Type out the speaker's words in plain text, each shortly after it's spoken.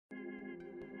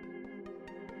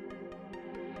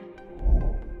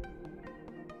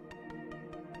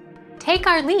Take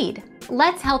our lead.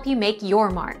 Let's help you make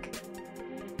your mark.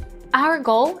 Our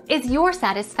goal is your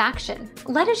satisfaction.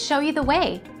 Let us show you the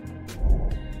way.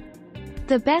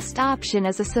 The best option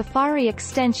is a Safari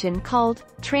extension called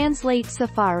Translate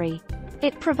Safari.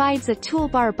 It provides a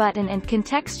toolbar button and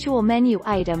contextual menu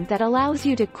item that allows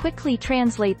you to quickly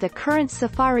translate the current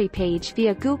Safari page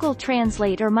via Google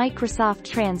Translate or Microsoft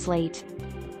Translate.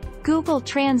 Google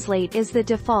Translate is the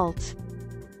default.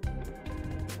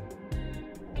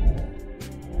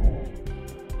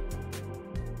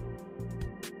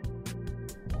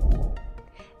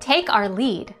 Take our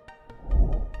lead.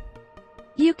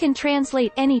 You can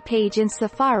translate any page in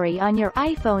Safari on your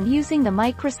iPhone using the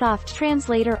Microsoft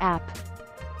Translator app.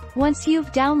 Once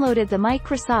you've downloaded the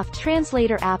Microsoft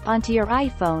Translator app onto your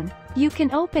iPhone, you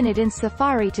can open it in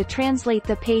Safari to translate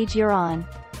the page you're on.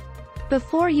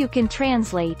 Before you can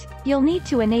translate, you'll need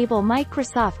to enable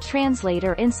Microsoft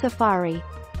Translator in Safari.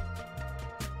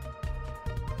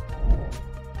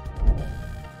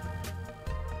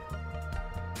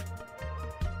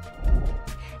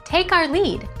 Take our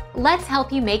lead. Let's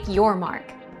help you make your mark.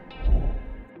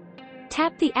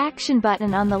 Tap the Action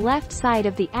button on the left side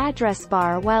of the address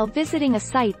bar while visiting a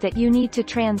site that you need to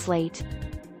translate.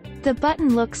 The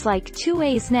button looks like two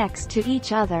A's next to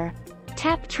each other.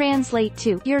 Tap Translate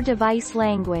to your device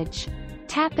language.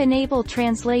 Tap Enable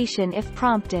Translation if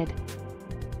prompted.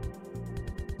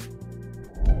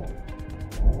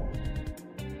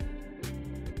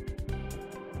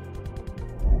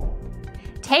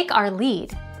 Take our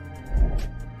lead.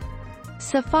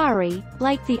 Safari,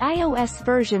 like the iOS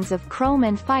versions of Chrome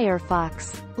and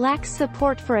Firefox, lacks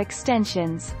support for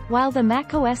extensions, while the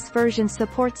macOS version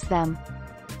supports them.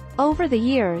 Over the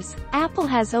years, Apple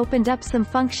has opened up some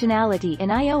functionality in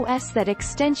iOS that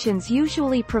extensions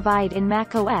usually provide in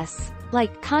macOS,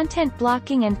 like content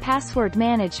blocking and password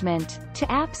management, to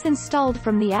apps installed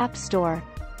from the App Store.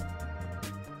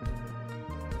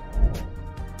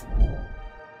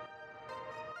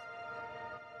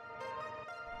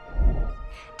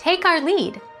 Take our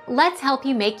lead. Let's help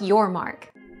you make your mark.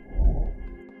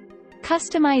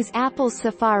 Customize Apple's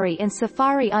Safari in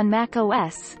Safari on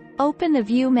macOS. Open the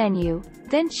View menu,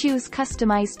 then choose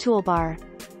Customize Toolbar.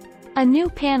 A new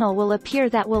panel will appear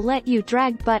that will let you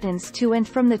drag buttons to and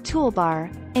from the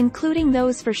toolbar, including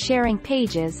those for sharing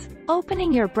pages,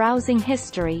 opening your browsing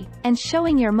history, and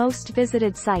showing your most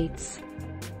visited sites.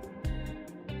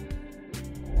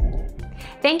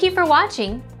 Thank you for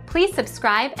watching. Please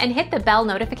subscribe and hit the bell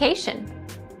notification.